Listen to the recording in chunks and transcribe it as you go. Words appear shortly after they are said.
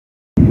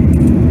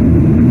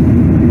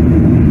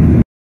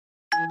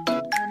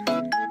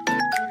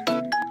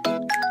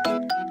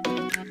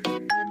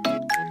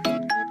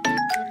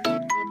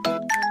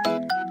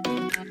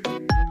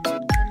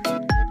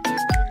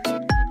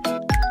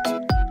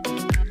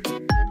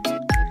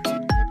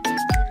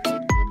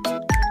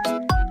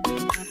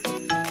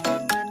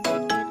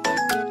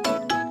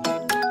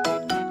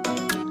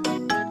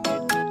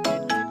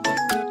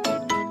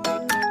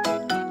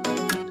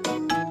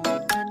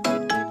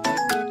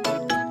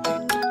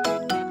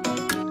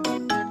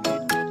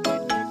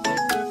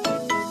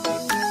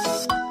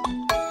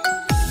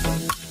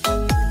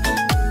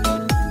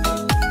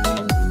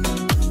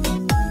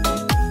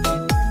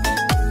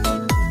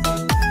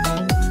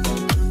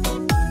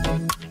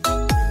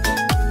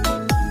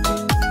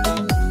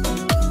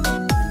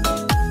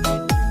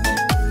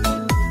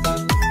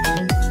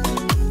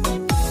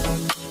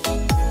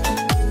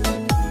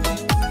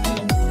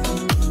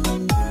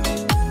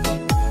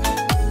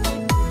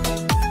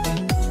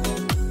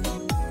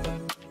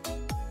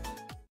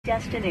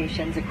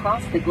Destinations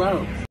across the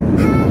globe.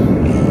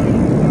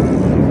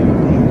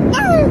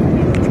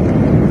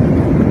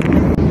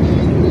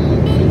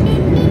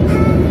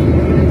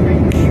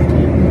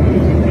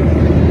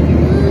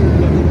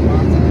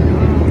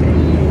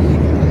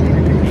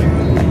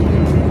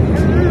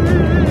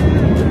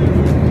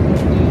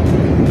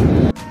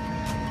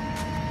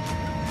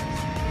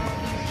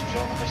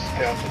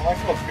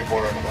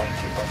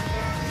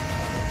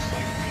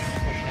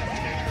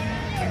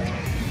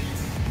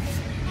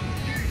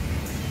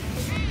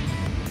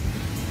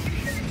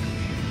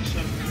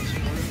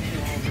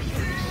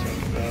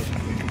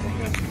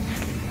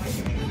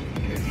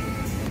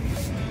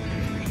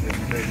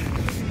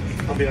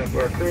 On behalf of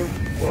our crew,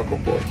 welcome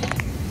aboard.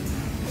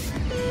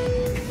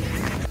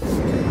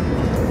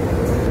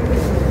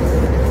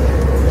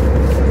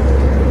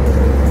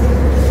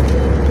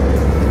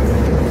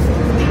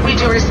 We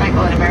do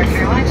recycle at American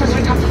Airlines. As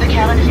we come to the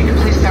cabin, if you could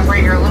please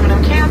separate your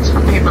aluminum cans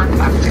from paper and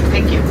plastic.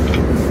 Thank you.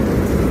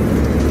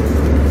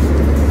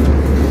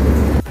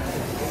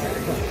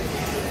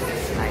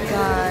 Hi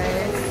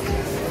guys.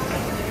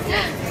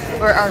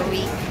 Where are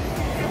we?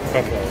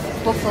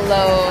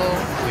 Buffalo.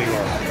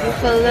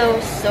 Buffalo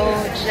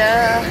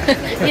Soldier.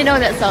 You know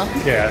that song?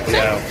 Yeah,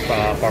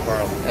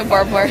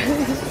 Barbar.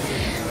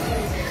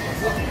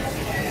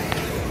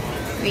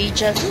 We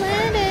just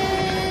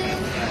landed.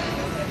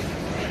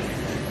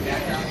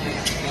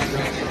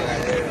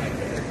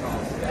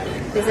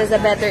 This is a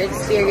better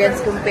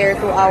experience compared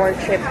to our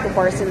trip to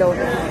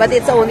Barcelona. But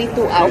it's only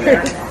 2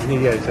 hours.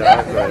 Yeah,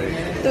 exactly.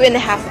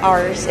 2.5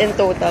 hours in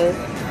total.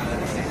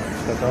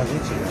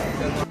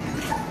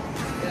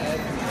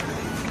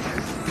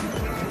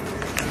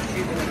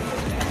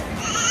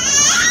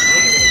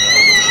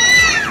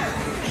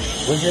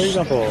 Where's your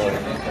example?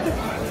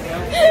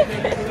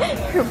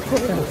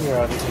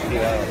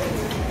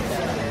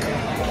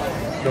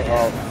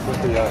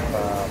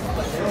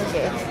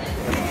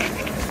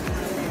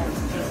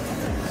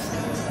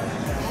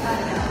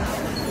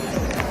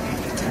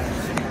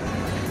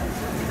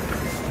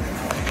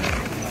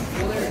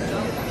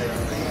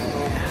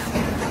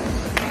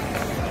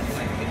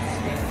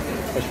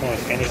 Which one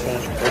is any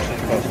one's person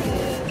customer?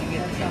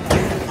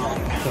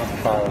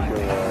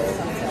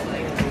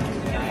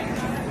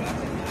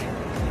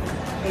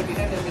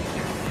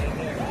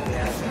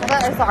 I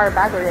thought I saw our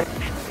bag already.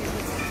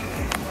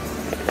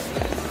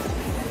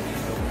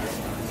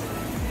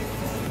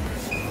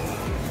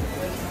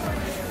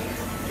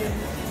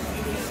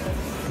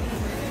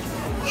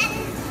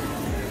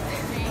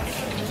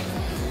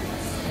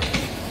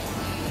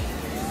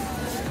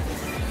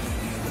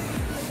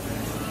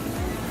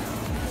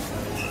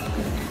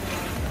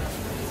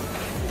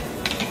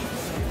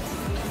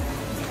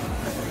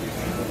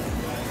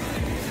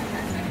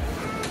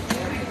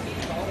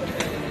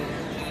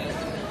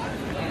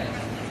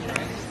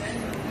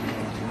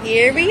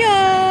 Here we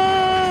are!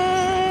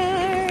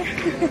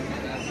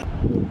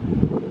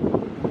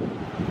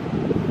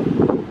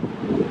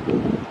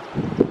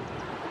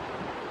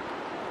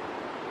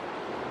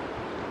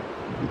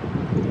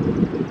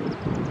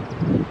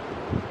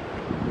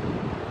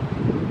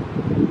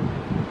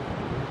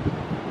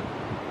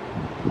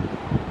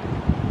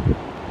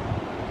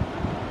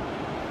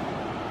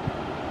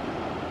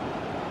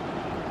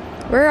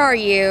 Where are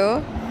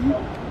you?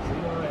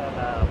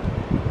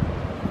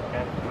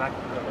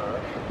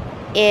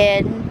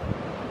 In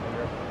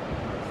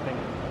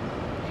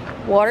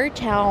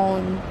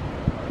Watertown,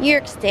 New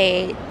York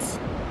State.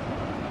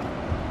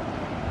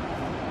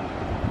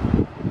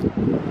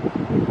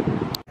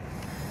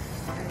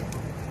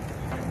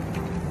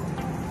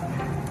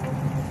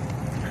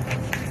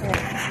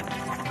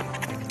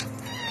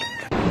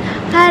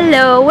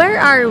 Hello, where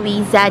are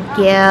we,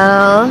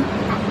 Zadkiehl?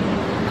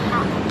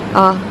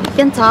 Oh, you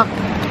can talk.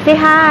 Say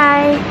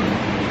hi.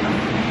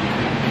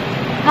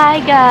 Hi,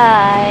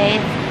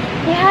 guys.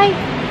 Say hi.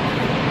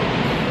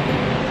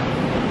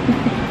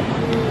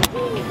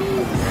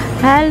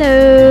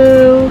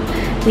 Hello.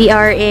 We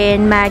are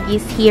in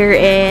Maggie's here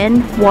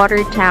in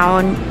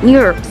Watertown, New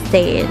York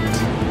State.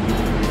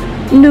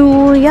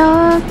 New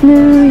York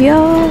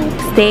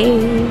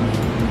State.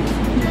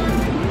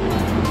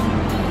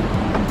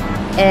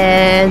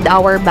 And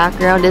our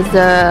background is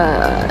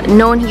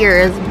known here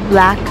as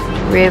Black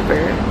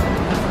River.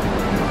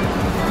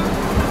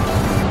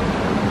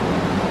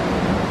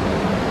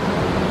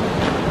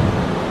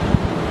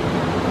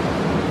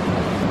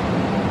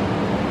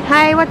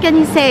 Hi, what can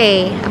you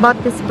say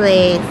about this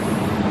place?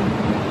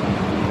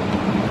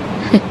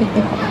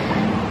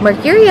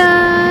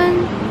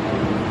 Mercurion!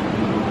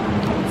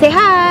 Say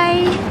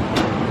hi!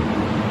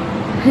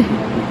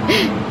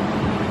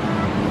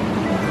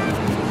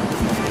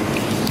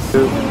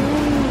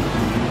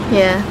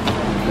 Yeah.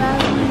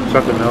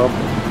 Chocolate milk.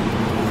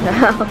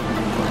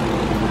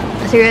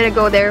 So you're gonna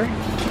go there?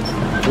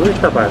 We'll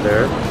stop by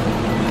there.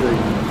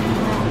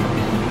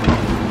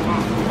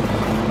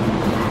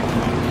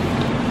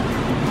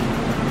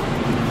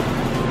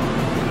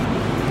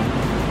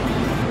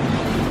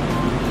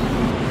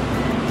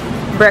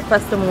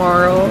 Breakfast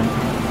tomorrow.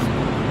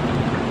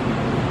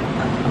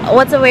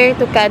 What's the way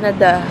to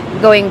Canada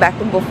going back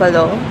to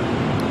Buffalo?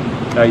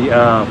 I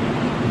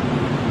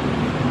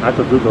have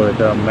to Google it.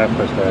 Map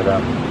first.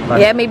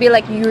 Yeah, maybe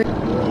like you.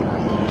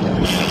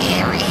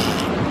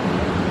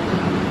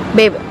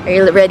 Babe, are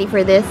you ready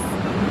for this?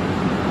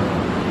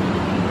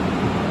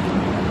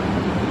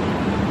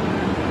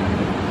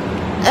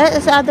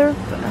 It's other.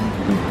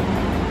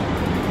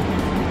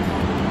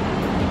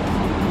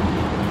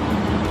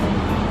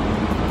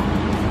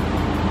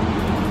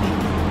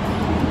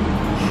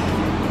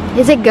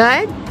 Is it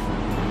good?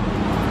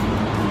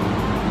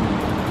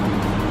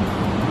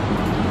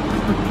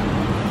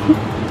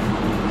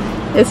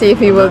 Let's see if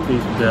he will.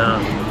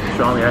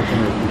 Strong reaction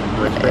is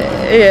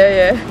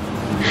Yeah.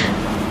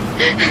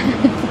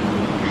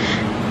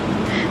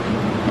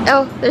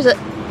 Oh, there's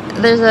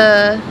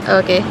a.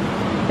 Okay.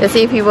 Let's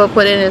see if he will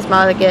put it in his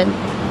mouth again.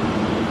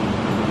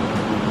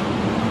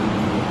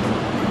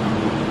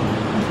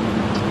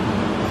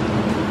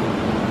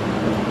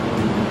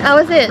 How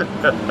was it?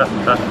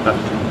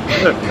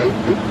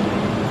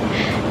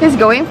 He's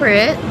going for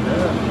it.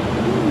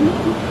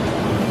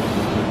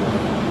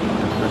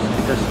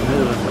 Just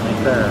smooth or something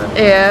like that.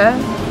 Yeah.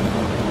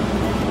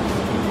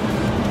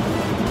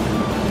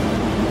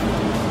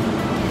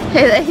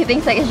 He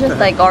thinks like it's just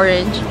like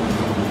orange.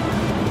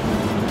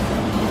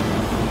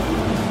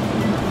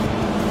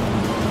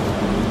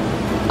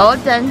 All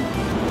done.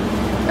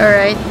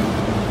 Alright.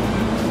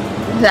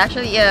 He's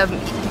actually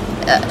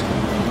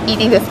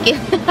eating the skin.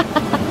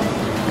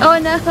 Oh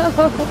no!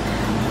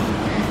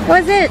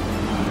 What was it?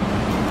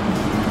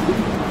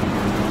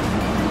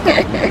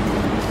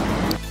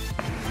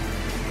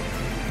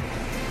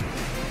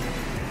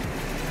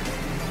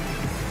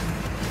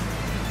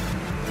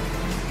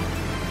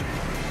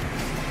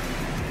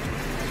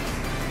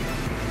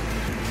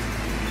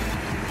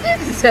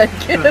 So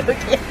cute.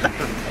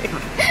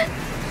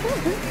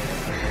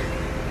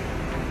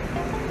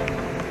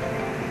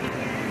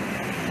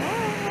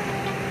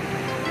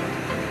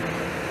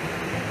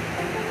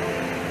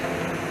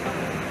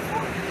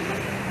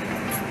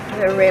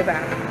 The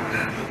river.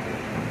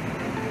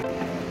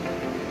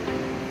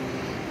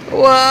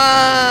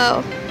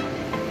 Wow.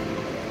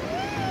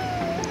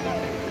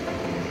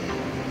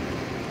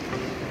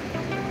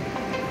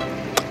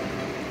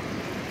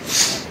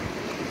 It's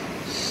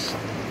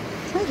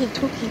like you're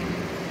talking.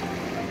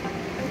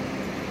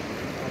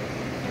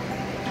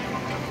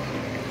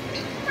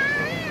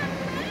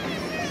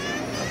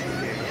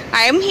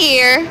 I'm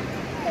here.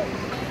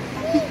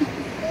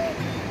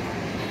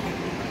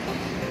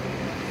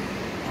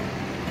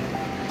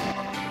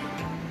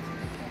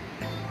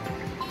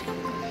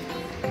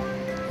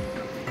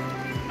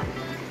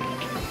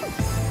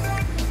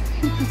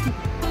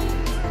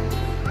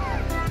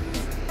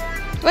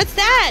 What's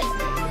that?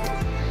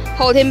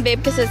 Hold him, babe,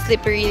 because it's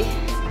slippery.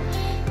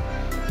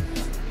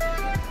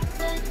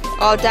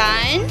 All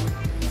done?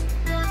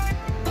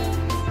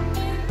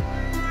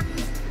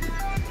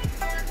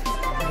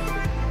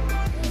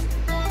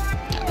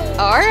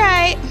 All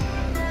right.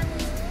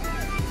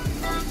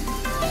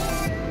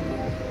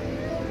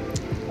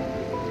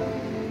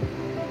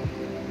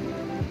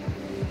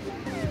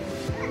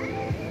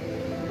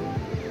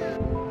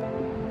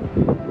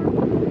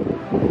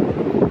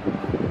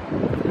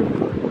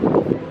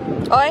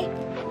 Oi,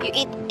 you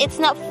eat, it's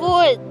not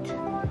food.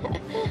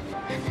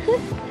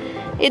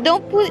 You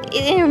don't put it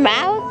in your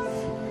mouth.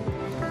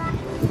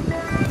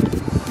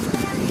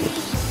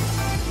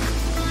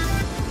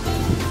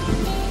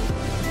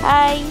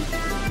 Hi.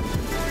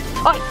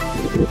 Oi,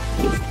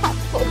 it's not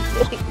food.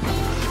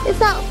 It's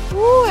not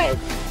food.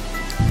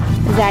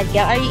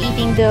 Zadkiehl, are you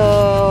eating the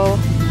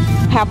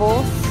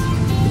pebbles?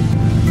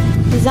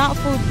 It's not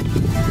food.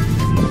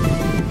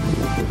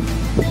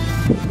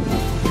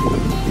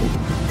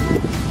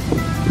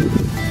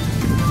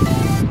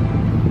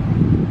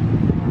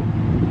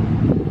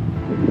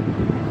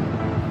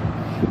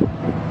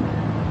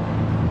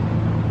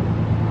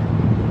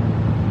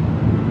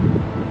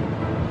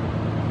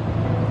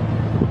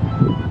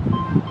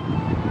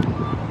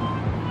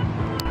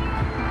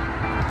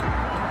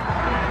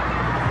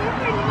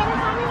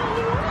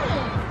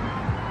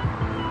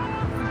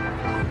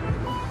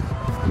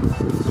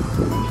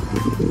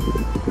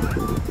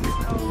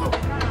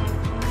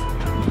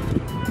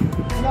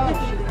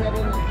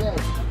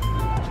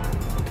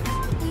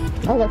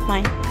 Oh, that's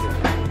fine.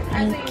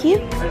 Thank you.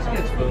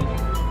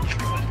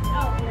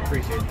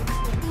 Appreciate it.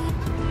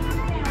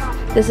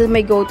 This is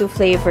my go-to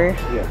flavor.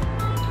 Yeah.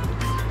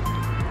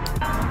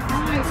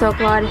 So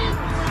Claude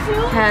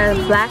has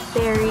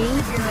blackberry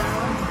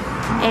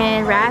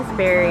and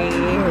raspberry.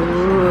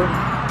 Ooh.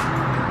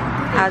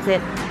 How's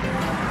it?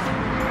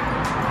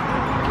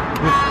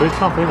 It's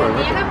not flavor. I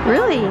like it.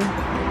 Really?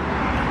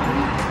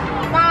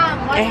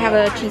 I have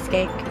a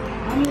cheesecake.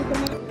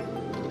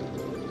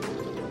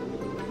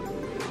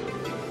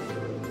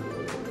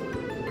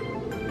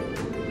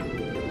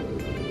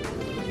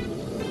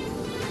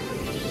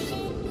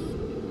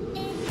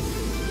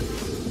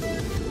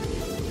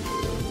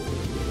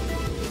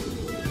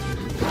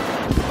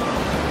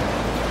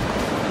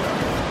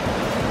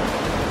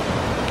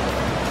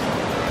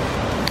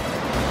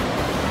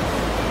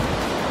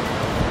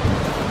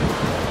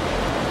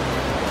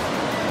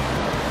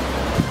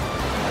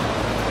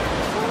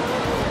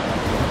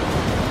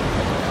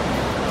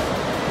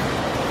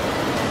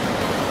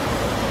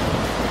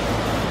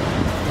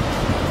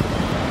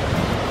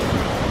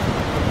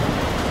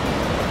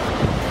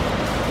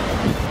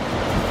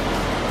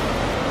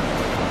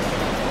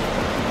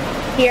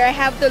 Here, I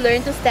have to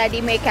learn to steady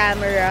my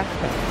camera.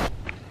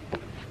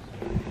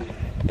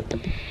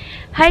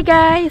 Hi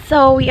guys!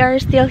 So, we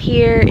are still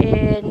here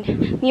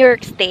in New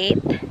York State.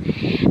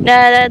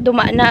 Nang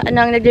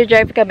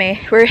nagddrive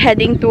kami, we're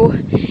heading to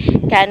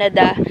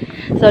Canada.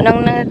 So,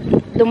 nang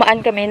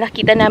dumaan kami,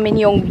 nakita namin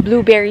yung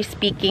blueberry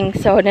speaking.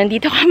 So,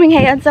 nandito kami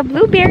ngayon sa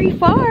blueberry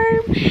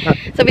farm.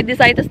 So, we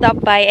decided to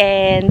stop by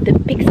and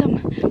pick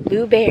some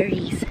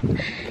blueberries.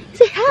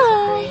 Say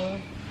hi!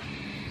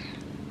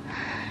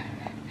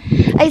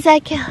 Hi,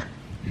 Zadkiehl!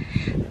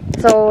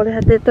 So,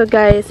 dito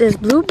guys is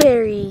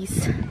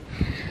blueberries.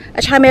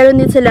 At saka meron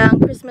din silang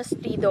Christmas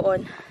tree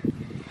doon.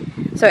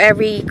 So,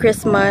 every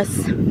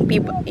Christmas,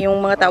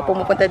 yung mga tao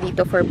pumupunta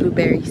dito for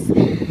blueberries.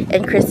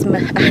 And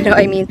Christmas,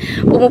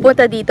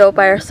 pumupunta dito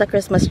para sa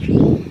Christmas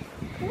tree.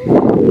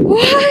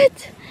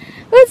 What?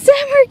 What's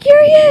that,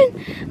 Mercurion?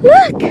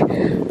 Look!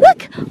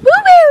 Look!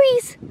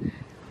 Blueberries!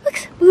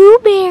 Look!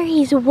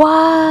 Blueberries!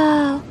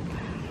 Wow!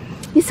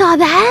 You saw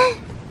that?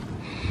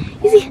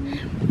 You see?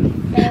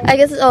 I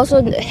guess it's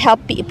also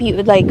help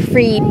people like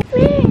free.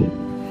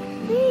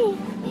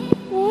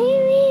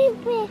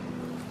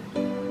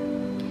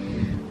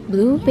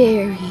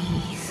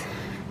 Blueberries.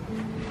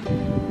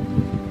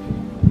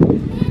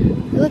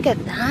 Look at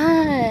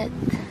that.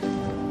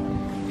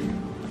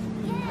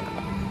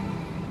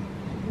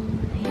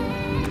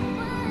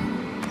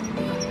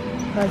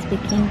 I was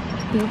picking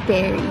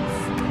blueberries.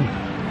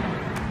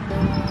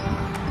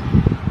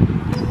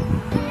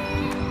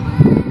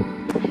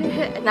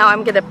 Now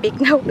I'm gonna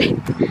pick. No, pick.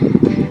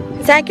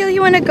 Zadkiehl,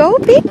 you wanna go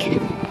pick?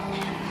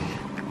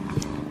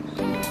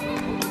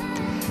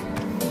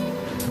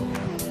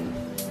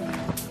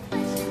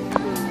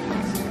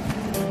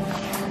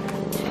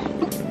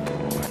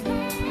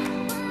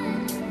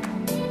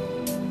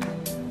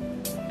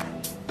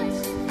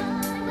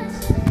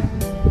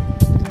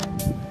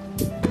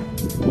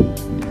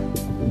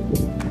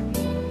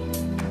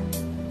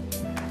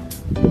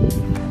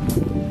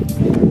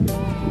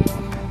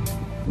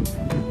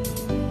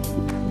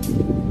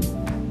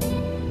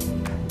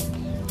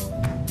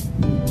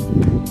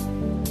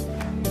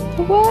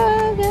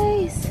 Wow,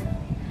 guys!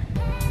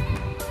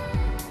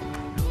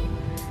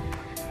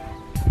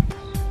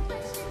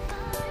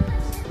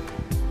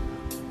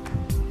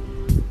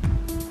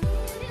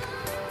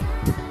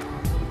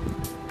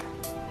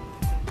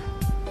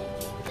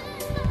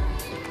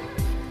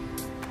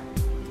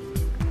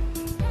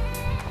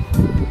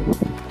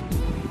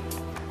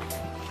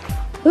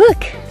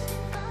 Look!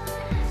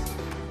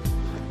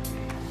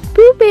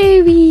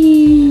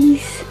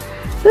 Blueberries!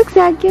 Look,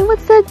 Zadkiehl,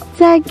 what's that,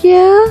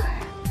 Zadkiehl?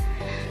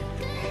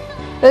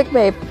 Look,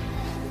 babe.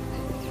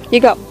 You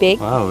got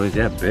big? Wow, is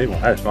that big one?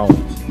 That's small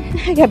ones.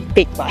 I got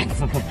big ones.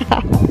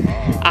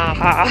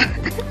 Aha.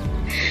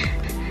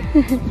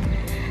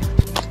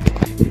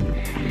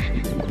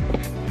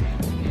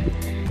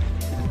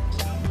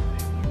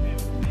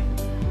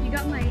 You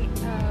got my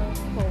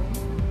phone.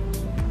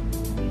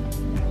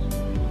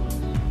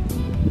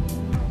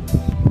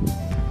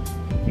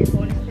 Your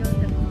phone is still in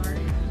the car.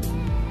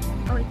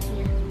 Oh, it's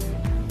here.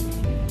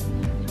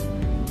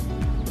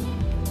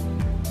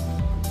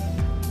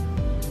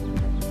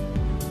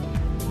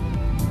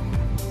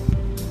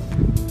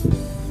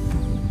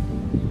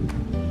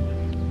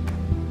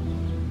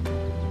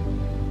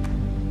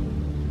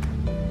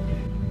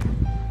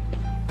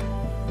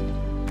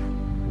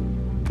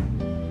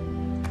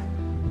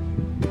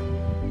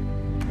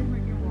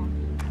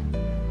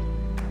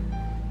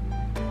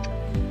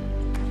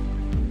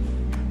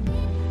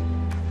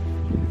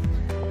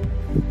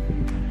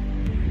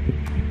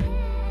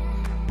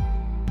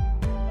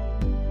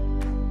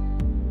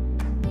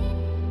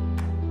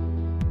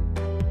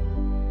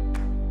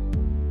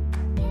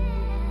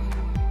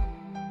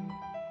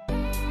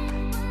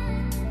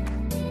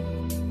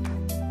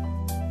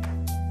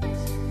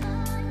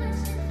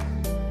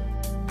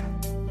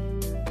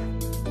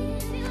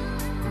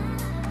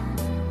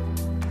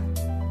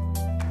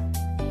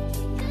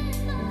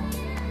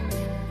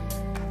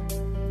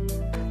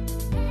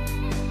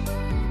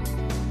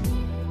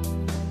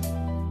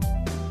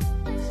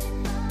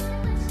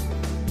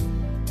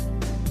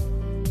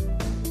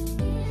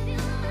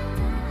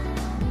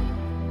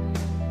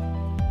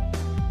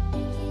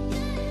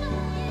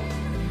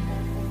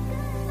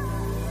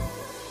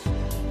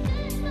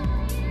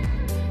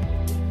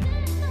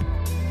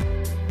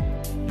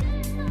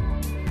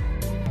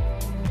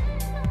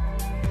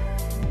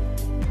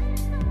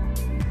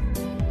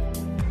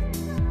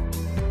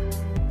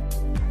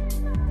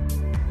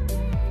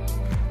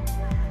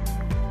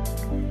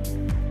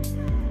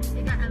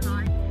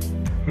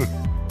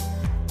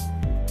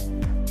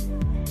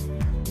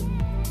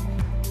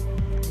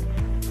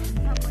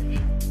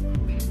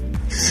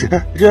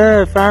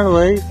 Yeah,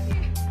 finally.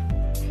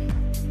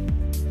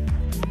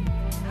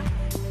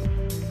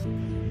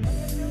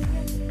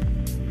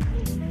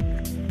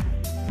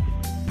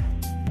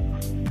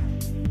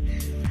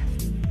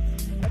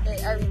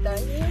 Okay, are we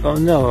done here? Oh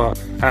no,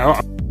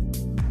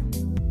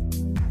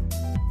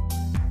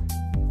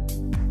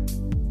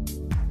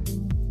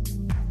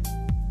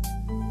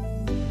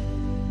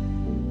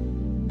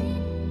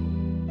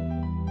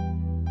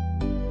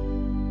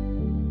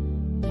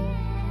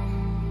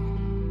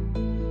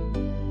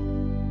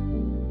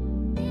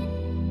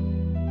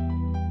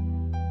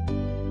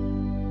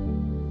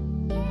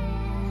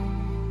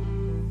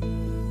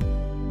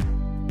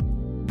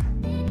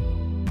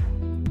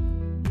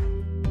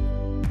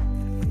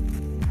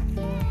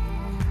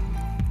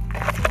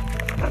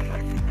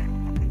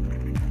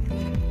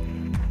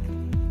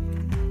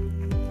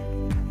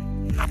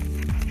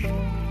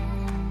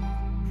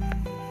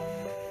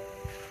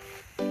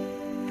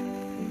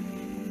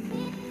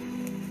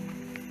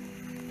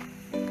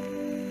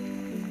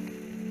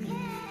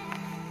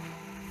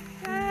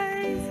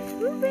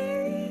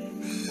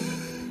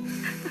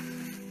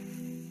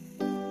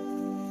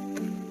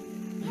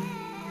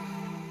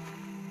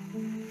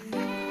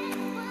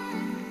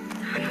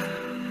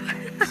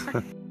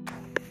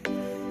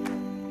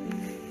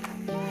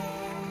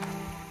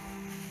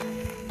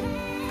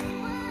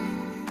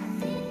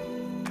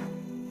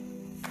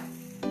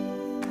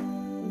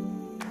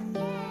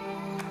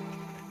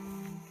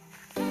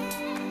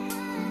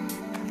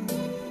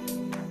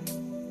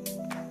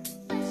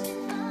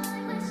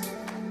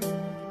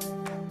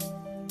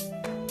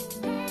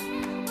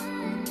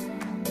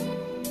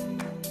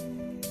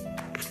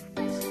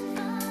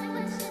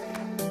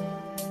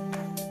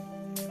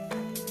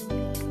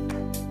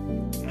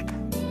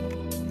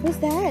 What's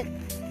that?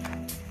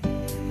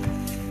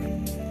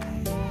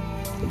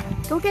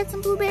 Go get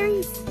some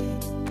blueberries.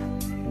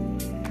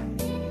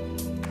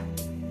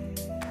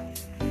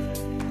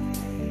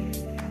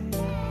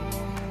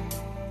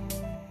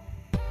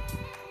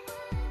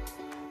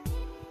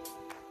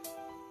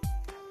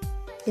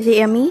 Is it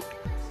yummy?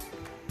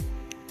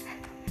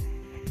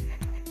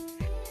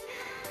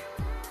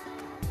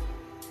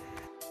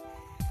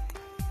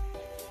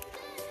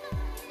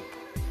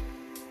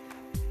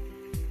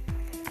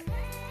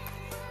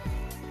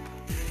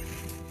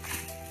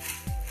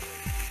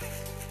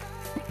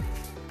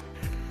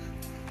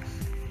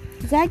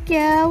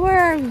 Zadkiehl, where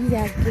are we,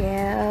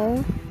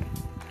 Zadkiehl?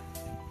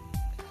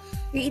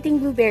 You're eating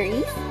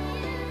blueberries?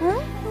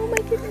 Huh? Oh my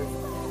goodness.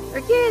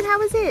 Orchid,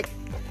 how is it?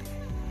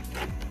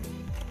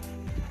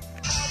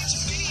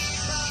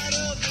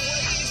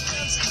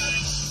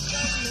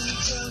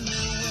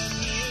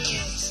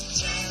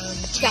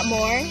 Got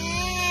more?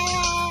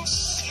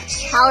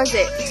 How is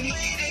it?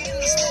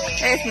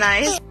 It's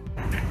nice.